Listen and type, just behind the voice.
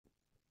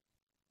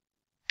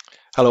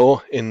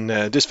Hello, in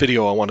this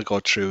video I want to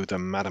go through the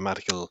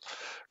mathematical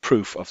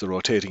proof of the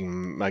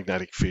rotating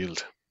magnetic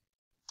field.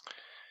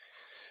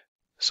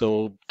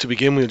 So to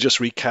begin, we'll just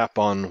recap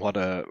on what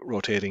a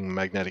rotating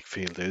magnetic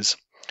field is.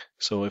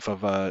 So if I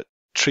have a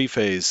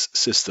three-phase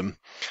system,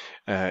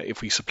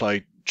 if we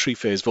supply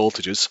three-phase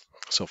voltages,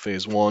 so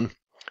phase 1,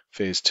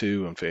 phase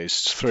 2 and phase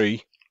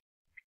 3,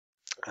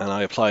 and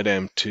I apply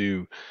them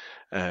to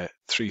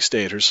three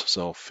stators,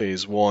 so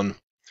phase 1,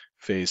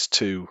 phase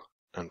 2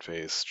 and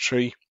phase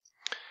 3,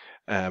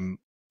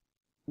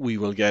 we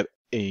will get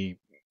a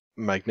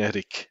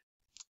magnetic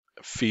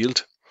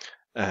field,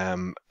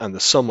 and the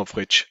sum of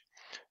which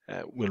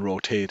will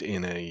rotate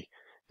in a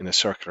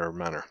circular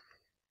manner.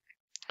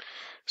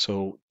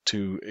 So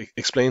to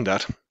explain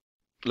that,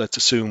 let's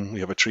assume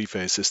we have a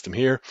three-phase system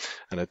here,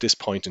 and at this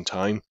point in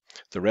time,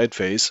 the red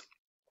phase,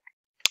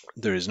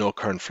 there is no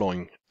current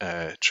flowing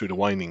through the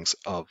windings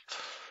of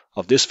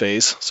this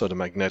phase, so the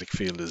magnetic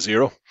field is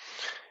zero.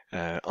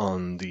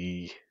 On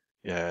the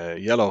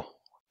yellow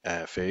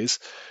phase,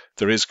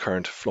 there is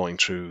current flowing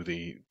through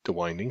the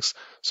windings,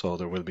 so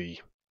there will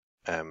be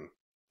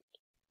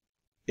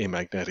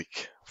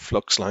amagnetic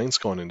flux lines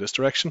going in this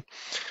direction.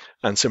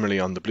 And similarly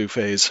on the blue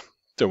phase,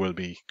 there will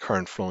be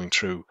current flowing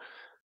through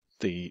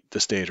the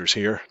stators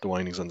here, the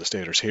windings on the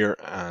stators here,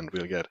 and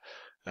we'll get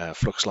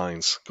flux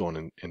lines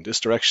going in this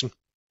direction.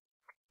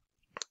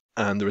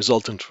 And the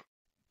resultant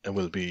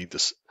will be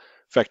this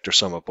vector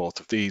sum of both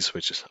of these,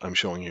 which is I'm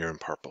showing here in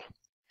purple.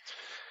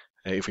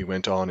 If we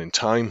went on in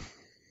time,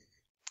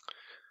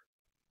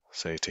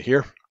 say to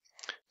here,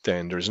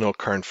 then there's no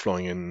current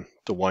flowing in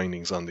the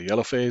windings on the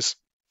yellow phase,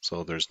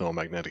 so there's no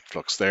magnetic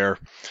flux there.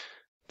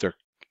 There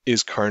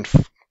is current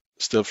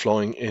still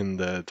flowing in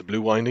the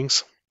blue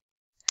windings,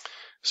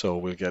 so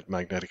we'll get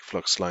magnetic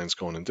flux lines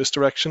going in this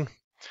direction,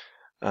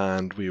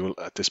 and we will,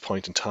 at this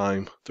point in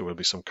time, there will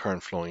be some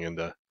current flowing in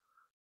the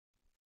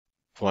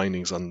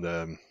windings on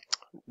the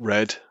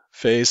red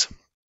phase,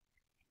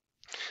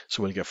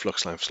 so we'll get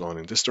flux lines flowing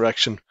in this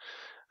direction,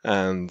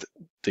 and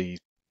the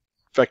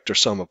vector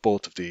sum of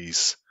both of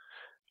these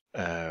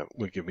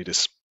will give me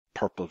this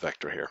purple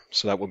vector here.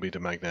 So that will be the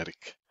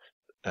magnetic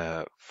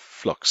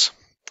flux.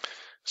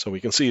 So we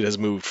can see it has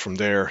moved from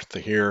there to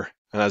here,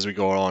 and as we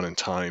go on in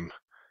time,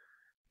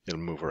 it'll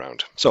move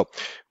around. So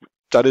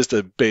that is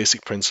the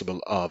basic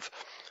principle of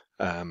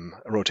a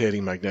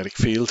rotating magnetic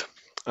field,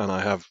 and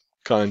I have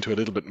gone into a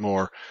little bit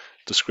more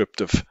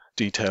descriptive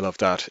detail of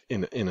that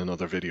in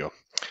another video.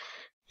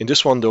 In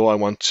this one, though, I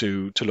want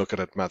to look at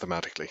it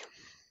mathematically.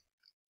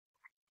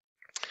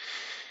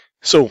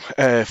 So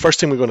first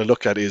thing we're going to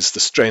look at is the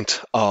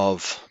strength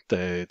of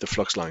the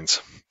flux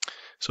lines.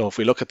 So if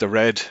we look at the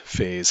red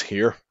phase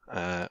here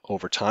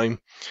over time,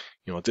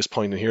 at this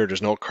point in here,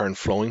 there's no current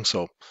flowing,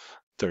 so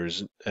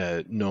there's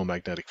no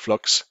magnetic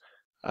flux.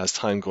 As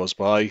time goes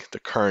by,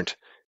 the current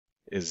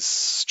is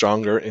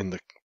stronger in the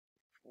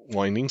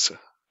windings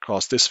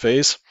across this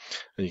phase,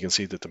 and you can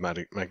see that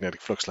the magnetic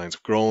flux lines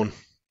have grown,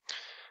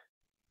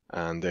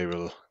 and they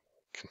will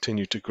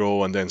continue to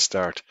grow and then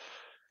start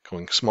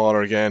going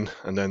smaller again,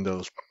 and then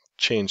they'll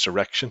change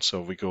direction. So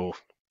once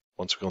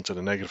we go into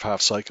the negative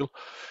half cycle,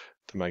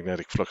 the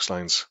magnetic flux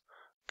lines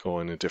go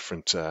in a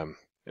different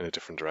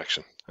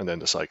direction, and then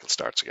the cycle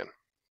starts again.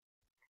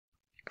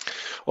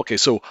 Okay,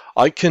 so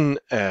I can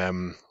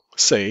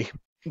say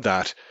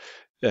that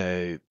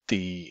the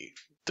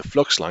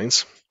flux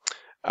lines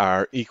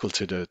are equal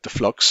to the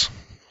flux.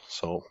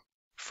 So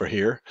for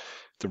here,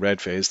 the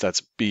red phase,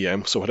 that's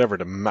Bm, so whatever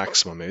the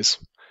maximum is,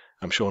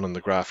 I'm showing on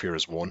the graph here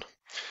as 1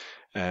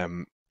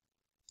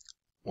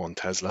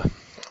 Tesla.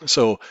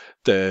 So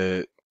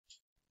the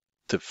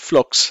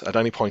flux at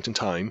any point in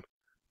time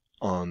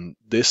on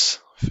this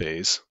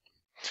phase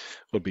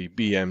will be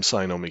Bm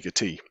sine omega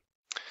t,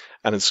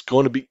 and it's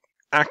going to be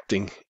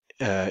acting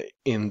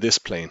in this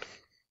plane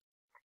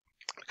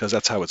because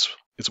that's how it's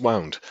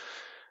wound.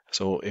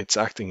 So it's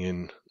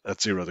acting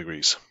at 0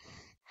 degrees.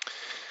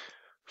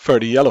 For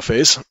the yellow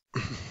phase,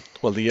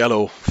 well, the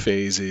yellow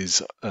phase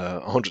is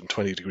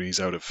 120 degrees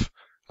out of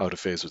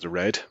phase with the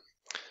red.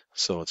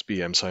 So it's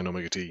Bm sine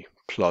omega t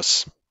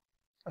plus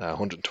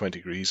 120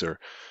 degrees, or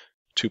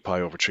 2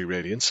 pi over 3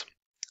 radians.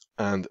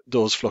 And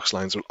those flux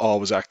lines will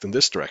always act in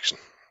this direction,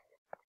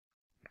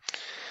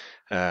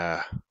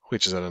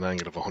 which is at an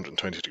angle of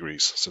 120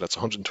 degrees. So that's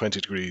 120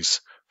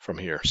 degrees from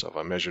here. So if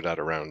I measure that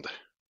around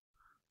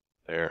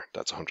there,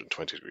 that's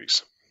 120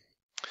 degrees.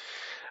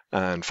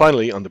 And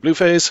finally, on the blue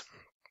phase,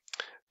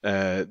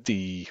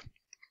 the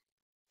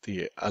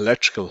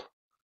electrical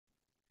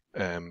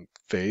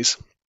phase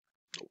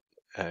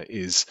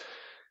is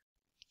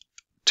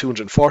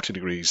 240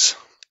 degrees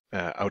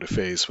out of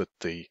phase with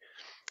the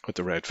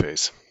red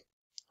phase.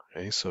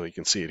 Okay, so you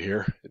can see it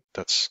here.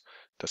 That's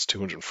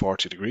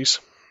 240 degrees,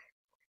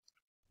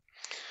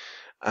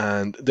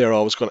 and they're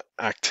always going to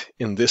act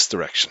in this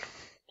direction.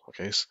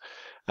 Okay,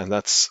 and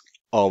that's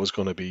always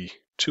going to be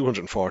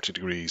 240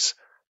 degrees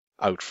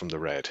out from the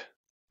red.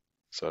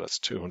 So that's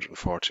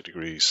 240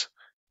 degrees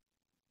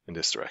in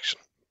this direction.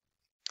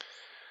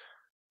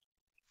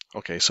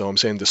 Okay, so I'm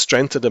saying the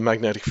strength of the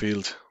magnetic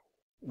field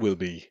will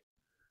be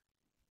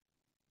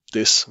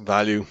this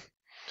value,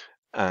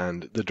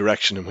 and the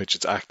direction in which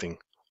it's acting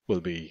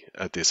will be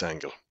at this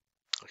angle.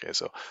 Okay,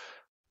 so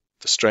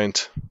the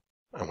strength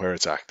and where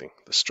it's acting,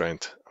 the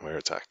strength and where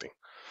it's acting.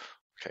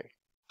 Okay,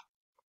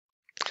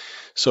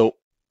 so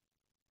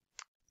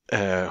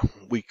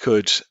we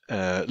could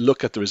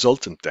look at the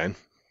resultant then.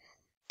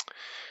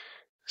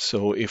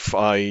 So if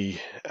I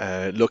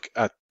look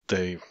at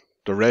the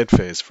red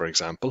phase, for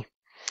example,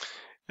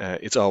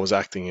 it's always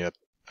acting at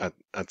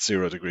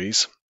 0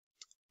 degrees.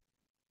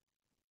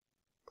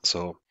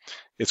 So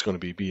it's going to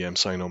be Bm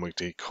sine omega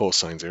t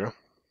cosine 0.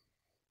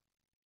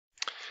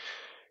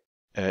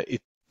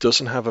 It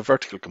doesn't have a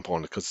vertical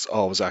component because it's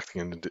always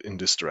acting in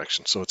this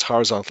direction. So its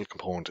horizontal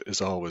component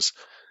is always,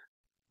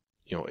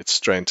 its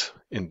strength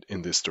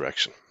in this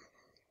direction.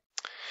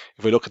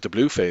 If we look at the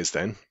blue phase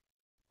then,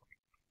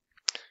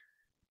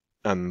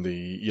 and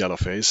the yellow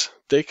phase,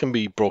 they can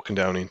be broken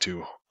down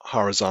into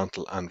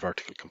horizontal and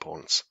vertical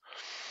components.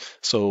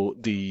 So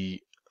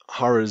the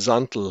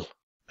horizontal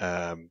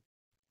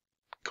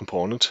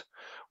component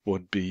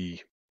would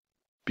be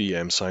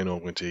Bm sine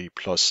omega t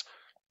plus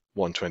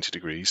 120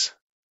 degrees,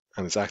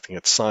 and it's acting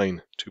at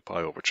sine 2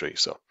 pi over 3.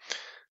 So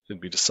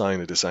it'd be the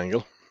sine of this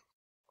angle,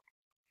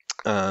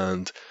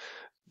 and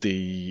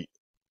the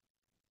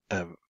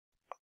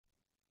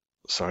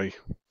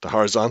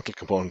horizontal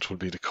component will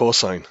be the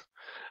cosine,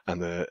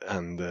 and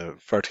the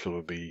vertical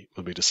will be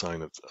the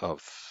sine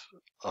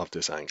of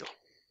this angle.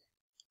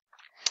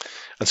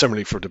 And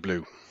similarly for the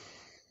blue.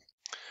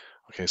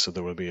 Okay, so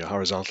there will be a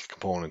horizontal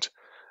component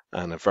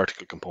and a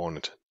vertical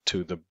component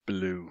to the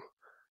blue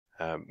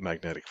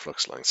magnetic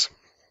flux lines.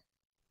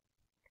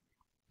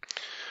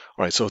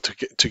 All right, so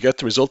to get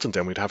the resultant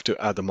then, we'd have to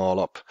add them all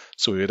up.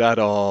 So we would add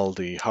all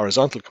the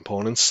horizontal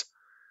components.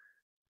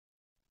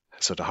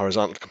 So the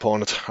horizontal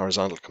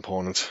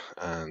component,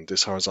 and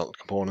this horizontal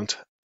component,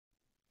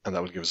 and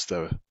that would give us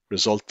the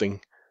resulting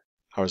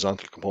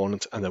horizontal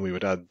component. And then we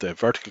would add the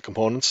vertical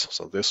components.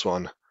 So this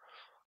one,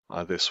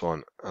 this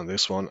one, and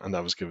this one, and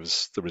that would give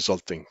us the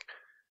resulting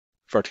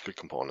vertical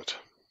component.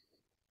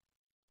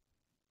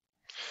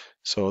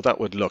 So that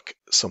would look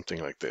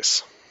something like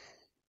this.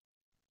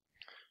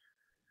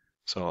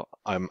 So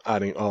I'm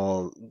adding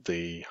all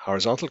the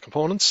horizontal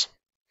components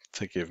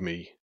to give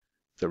me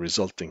the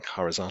resulting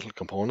horizontal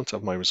component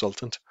of my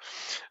resultant.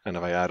 And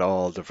if I add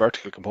all the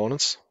vertical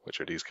components,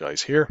 which are these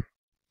guys here,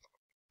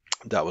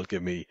 that will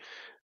give me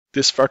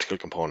this vertical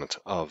component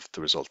of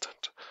the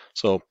resultant.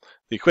 So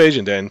the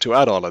equation then to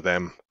add all of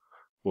them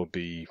will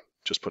be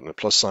just putting a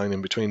plus sign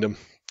in between them.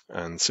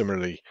 And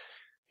similarly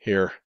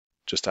here,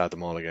 just add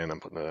them all again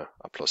and putting a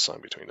plus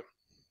sign between them.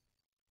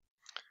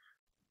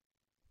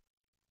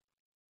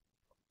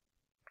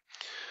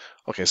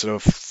 Okay, so the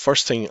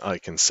first thing I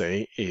can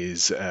say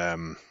is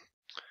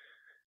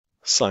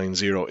sine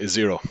 0 is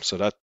 0. So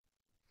that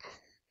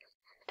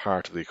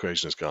part of the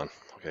equation is gone.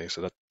 Okay,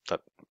 so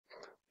that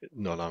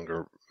no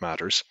longer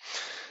matters.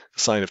 The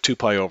sine of 2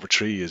 pi over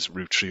 3 is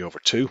root 3 over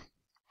 2.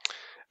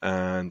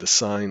 And the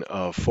sine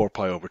of 4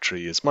 pi over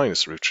 3 is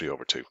minus root 3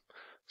 over 2.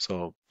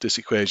 So this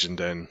equation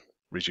then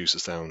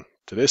reduces down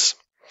to this.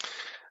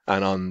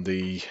 And on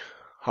the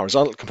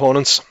horizontal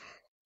components,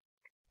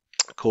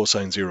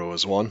 cosine 0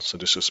 is 1. So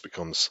this just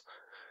becomes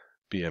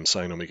Bm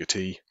sine omega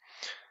t.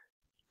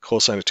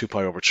 Cosine of 2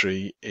 pi over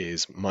 3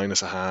 is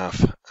minus a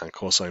half, and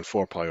cosine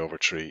 4 pi over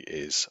 3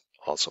 is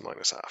also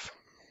minus half.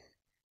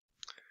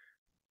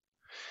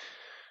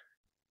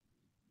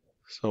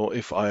 So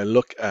if I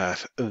look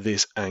at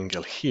this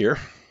angle here,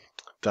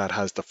 that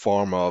has the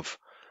form of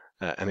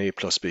an a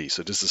plus b.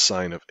 So this is the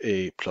sine of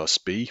a plus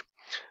b.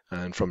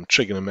 And from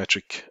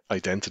trigonometric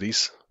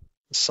identities,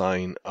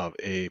 sine of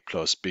a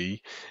plus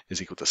b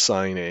is equal to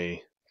sine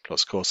a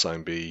plus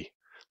cosine b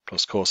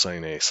plus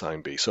cosine a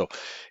sine b. So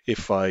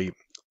if I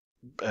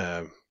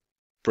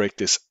break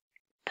this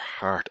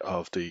part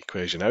of the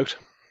equation out,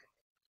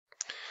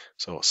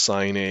 so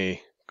sine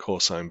a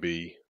cosine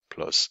b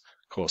plus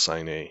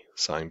cosine a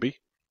sine b,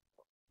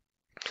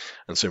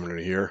 and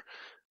similarly here,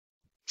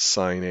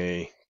 sine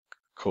a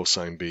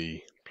cosine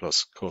b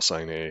plus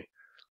cosine a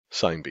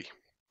sine b.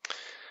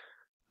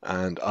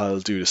 And I'll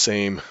do the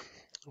same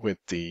with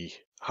the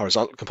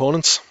horizontal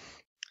components,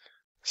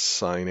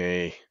 sine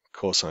a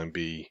cosine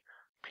b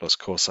plus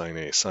cosine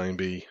a sine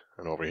b,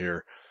 and over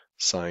here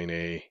sine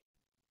a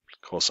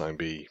cosine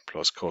b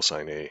plus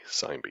cosine a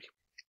sine b.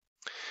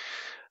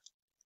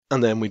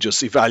 And then we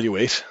just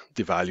evaluate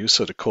the values.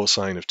 So the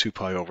cosine of 2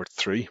 pi over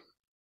 3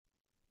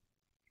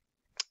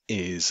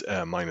 is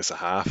minus a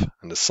half,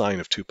 and the sine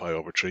of 2 pi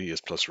over 3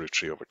 is plus root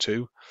 3 over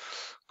 2.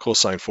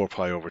 Cosine 4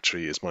 pi over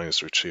 3 is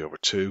minus root 3 over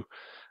 2,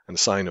 and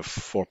the sine of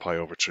 4 pi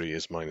over 3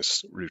 is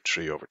minus root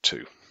 3 over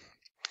 2.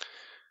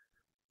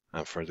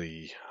 And for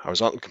the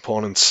horizontal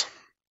components,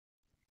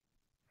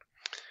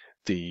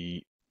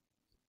 the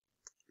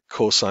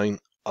cosine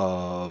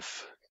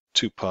of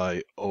 2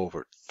 pi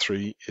over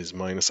 3 is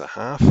minus a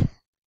half,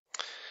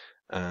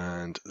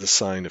 and the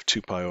sine of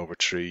 2 pi over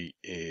 3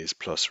 is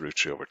plus root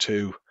 3 over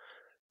 2,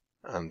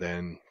 and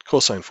then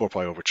cosine 4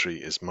 pi over 3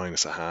 is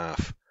minus a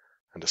half,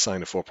 and the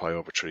sine of 4 pi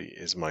over 3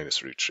 is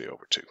minus root 3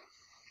 over 2.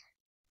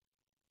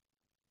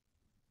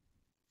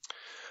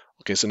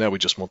 Okay, so now we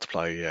just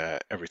multiply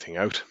everything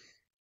out.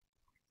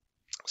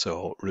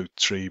 So root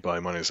 3 by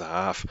minus a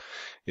half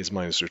is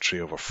minus root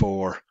 3 over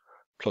 4,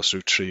 plus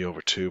root 3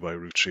 over 2 by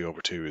root 3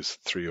 over 2 is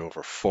 3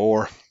 over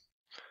 4,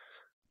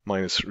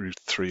 minus root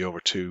 3 over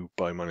 2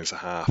 by minus a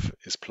half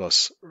is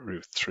plus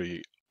root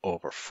 3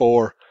 over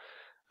 4,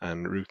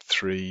 and root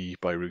 3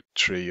 by root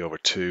 3 over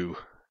 2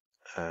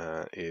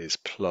 is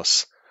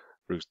plus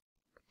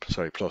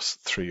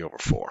 3 over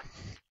 4.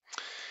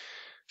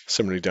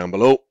 Similarly down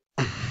below,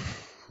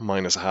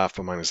 minus a half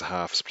by minus a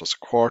half is plus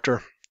a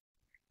quarter,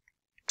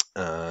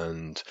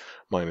 and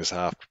minus a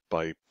half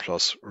by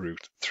plus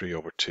root 3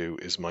 over 2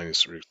 is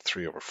minus root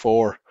 3 over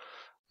 4.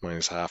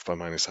 Minus a half by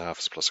minus a half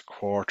is plus a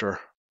quarter,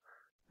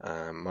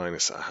 and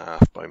minus a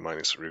half by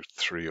minus root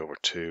 3 over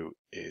 2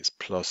 is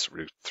plus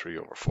root 3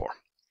 over 4.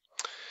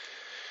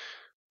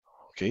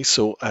 Okay,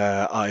 so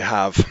I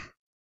have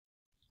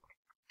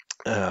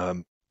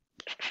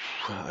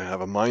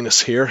a minus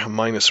here, a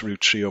minus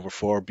root 3 over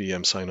 4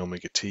 bm sine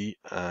omega t,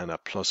 and a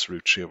plus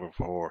root 3 over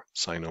 4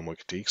 sine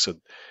omega t. So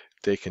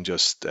they can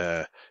just go.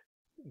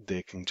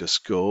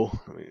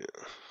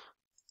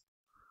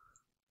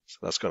 So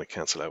that's going to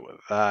cancel out with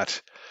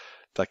that.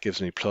 That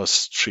gives me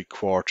plus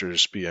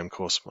 3/4 bm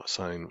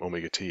cosine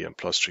omega t and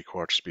plus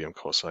 3/4 bm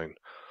cosine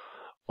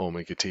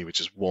omega t, which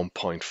is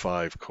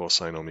 1.5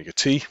 cosine omega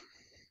t.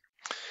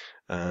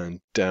 And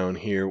down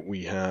here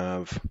we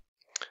have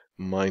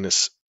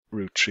minus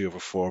root 3 over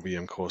 4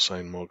 bm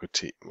cosine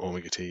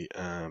omega t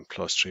and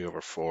plus 3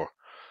 over 4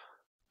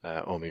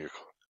 omega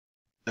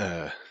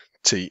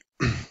t.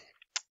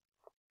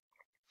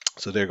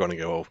 So they're going to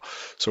go.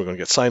 So we're going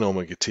to get sine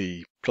omega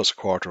t plus a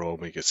quarter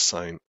omega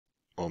sine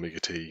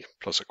omega t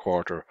plus a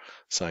quarter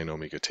sine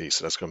omega t.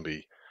 So that's going to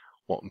be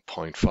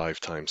 1.5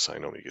 times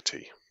sine omega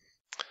t.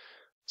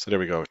 So there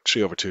we go,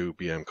 3 over 2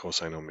 bm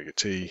cosine omega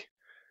t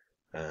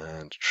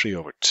and 3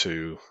 over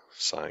 2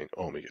 sine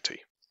omega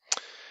t.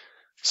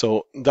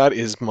 So that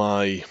is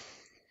my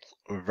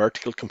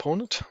vertical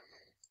component,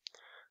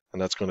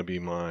 and that's going to be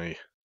my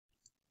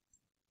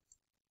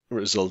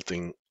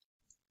resulting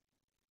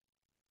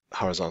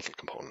horizontal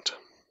component.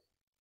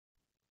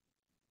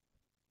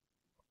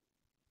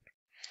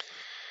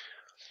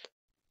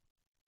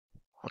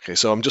 Okay,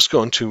 so I'm just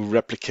going to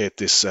replicate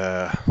this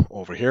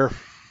over here,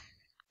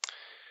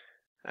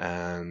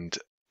 and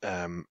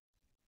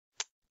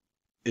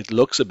it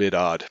looks a bit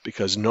odd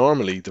because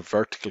normally the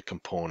vertical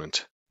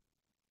component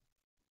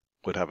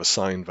would have a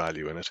sine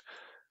value in it,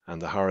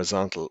 and the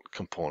horizontal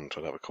component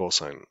would have a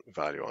cosine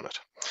value on it.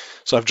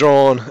 So I've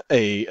drawn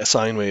a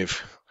sine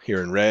wave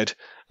here in red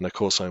and a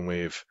cosine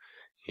wave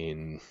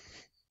in,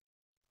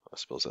 I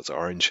suppose that's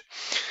orange,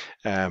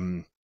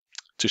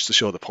 just to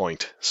show the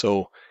point.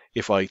 So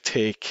if I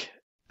take,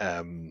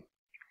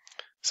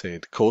 say,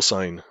 the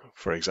cosine,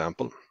 for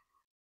example,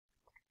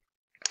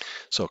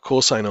 so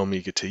cosine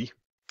omega t,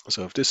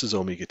 so if this is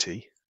omega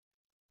t,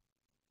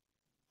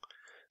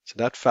 so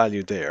that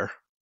value there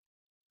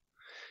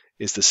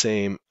is the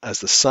same as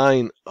the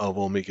sine of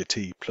omega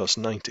t plus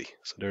 90.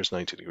 So there's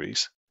 90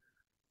 degrees.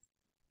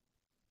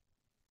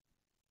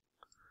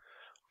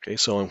 Okay,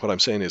 so what I'm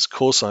saying is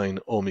cosine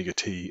omega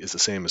t is the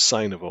same as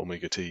sine of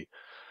omega t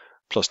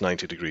plus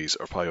 90 degrees,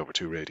 or pi over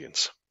 2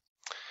 radians.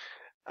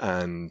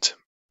 And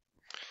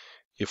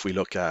if we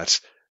look at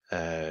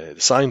the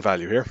sine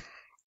value here,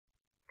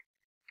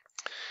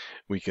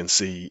 we can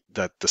see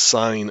that the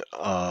sine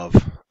of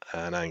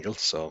an angle,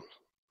 so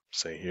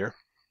say here,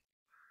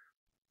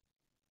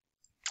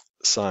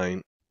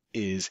 sine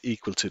is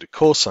equal to the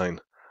cosine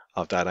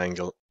of that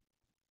angle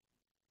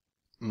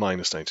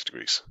minus 90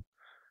 degrees.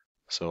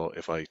 So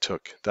if I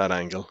took that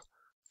angle,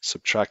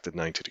 subtracted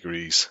 90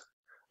 degrees,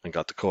 and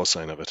got the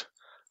cosine of it,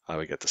 I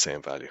would get the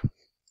same value.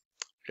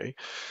 Okay,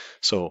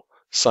 so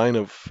sine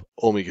of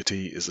omega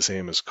t is the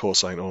same as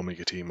cosine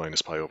omega t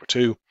minus pi over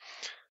 2,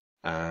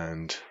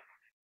 and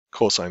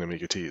cosine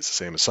omega t is the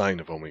same as sine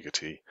of omega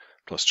t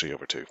plus 3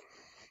 over 2.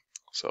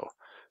 So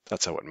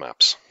that's how it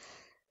maps,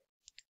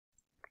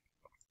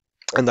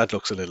 and that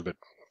looks a little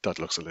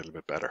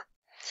bit better.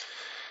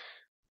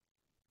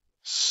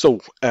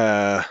 So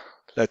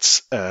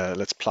let's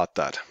plot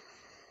that.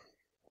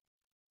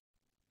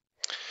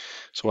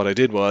 So what I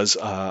did was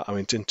I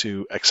went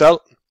into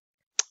Excel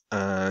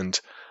and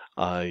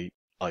I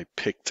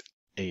picked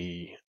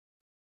a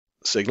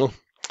signal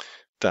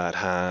that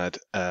had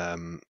a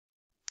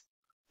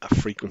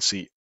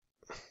frequency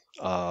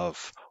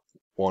of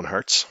 1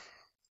 hertz.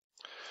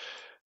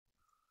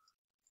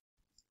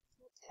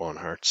 1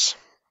 hertz.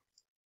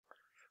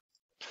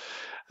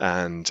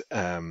 And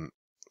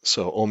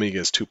so omega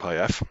is 2 pi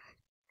f.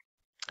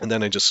 And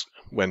then I just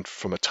went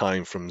from a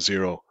time from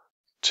 0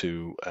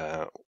 to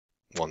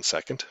 1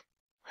 second,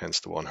 hence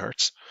the 1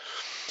 hertz.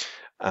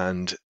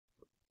 And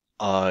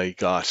I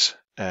got,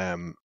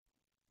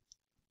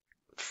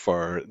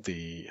 for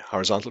the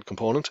horizontal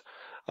component,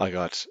 I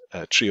got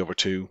 3 over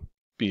 2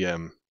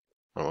 bm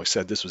And I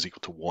said this was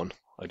equal to 1.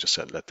 I just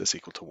said let this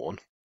equal to 1.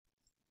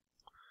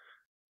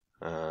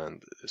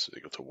 And this is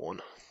equal to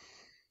 1.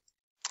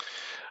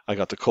 I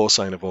got the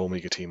cosine of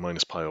omega t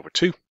minus pi over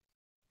 2.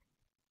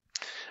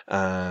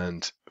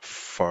 And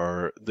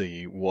for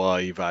the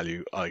y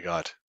value, I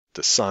got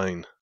the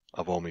sine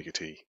of omega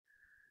t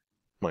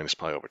minus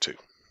pi over 2.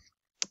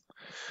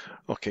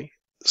 Okay,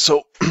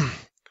 so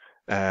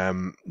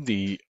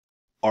the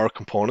R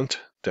component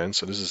then,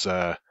 so this is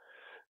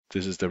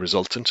the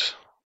resultant.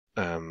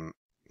 So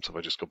if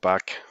I just go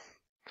back,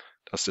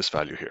 that's this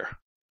value here,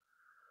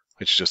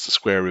 which is just the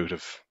square root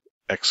of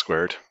x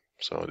squared.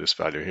 So this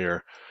value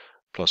here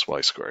plus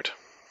y squared.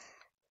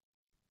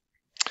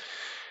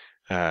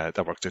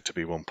 That worked out to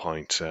be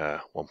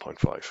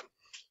 1.5.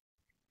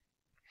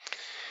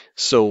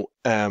 So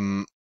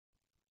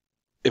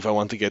if I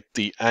want to get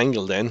the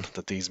angle then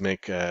that these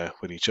make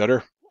with each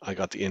other, I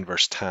got the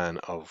inverse tan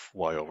of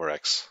y over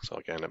x. So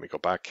again, let me go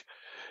back.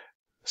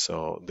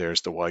 So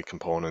there's the y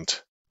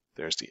component,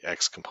 there's the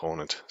x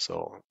component.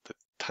 So the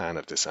tan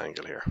of this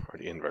angle here, or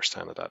the inverse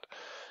tan of that,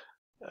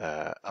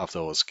 of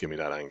those give me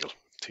that angle,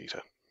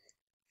 theta.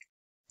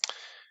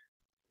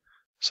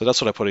 So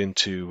that's what I put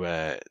into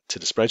to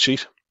the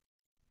spreadsheet.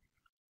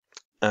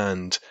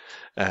 And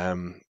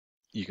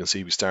you can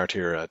see we start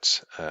here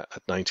at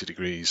 90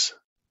 degrees,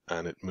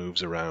 and it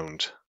moves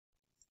around.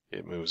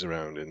 It moves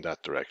around in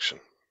that direction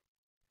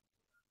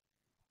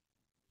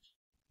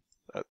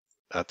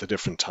at the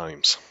different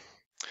times.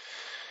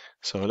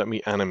 So let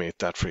me animate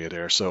that for you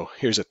there. So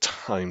here's at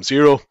time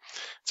 0.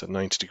 It's at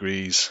 90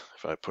 degrees.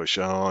 If I push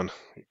on,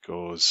 it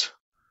goes.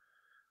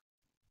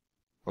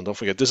 And don't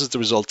forget, this is the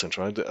resultant,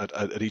 right?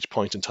 At each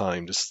point in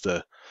time, this is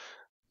the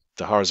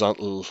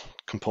horizontal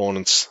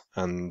components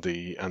and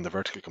the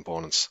vertical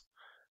components.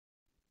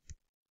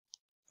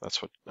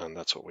 That's what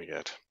we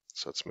get.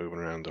 So it's moving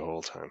around the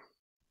whole time.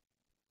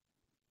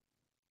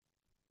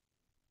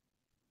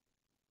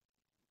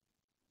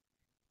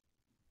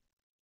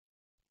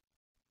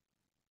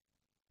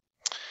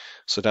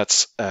 So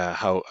that's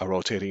how a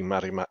rotating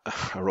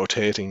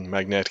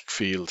magnetic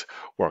field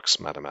works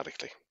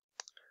mathematically.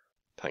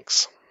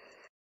 Thanks.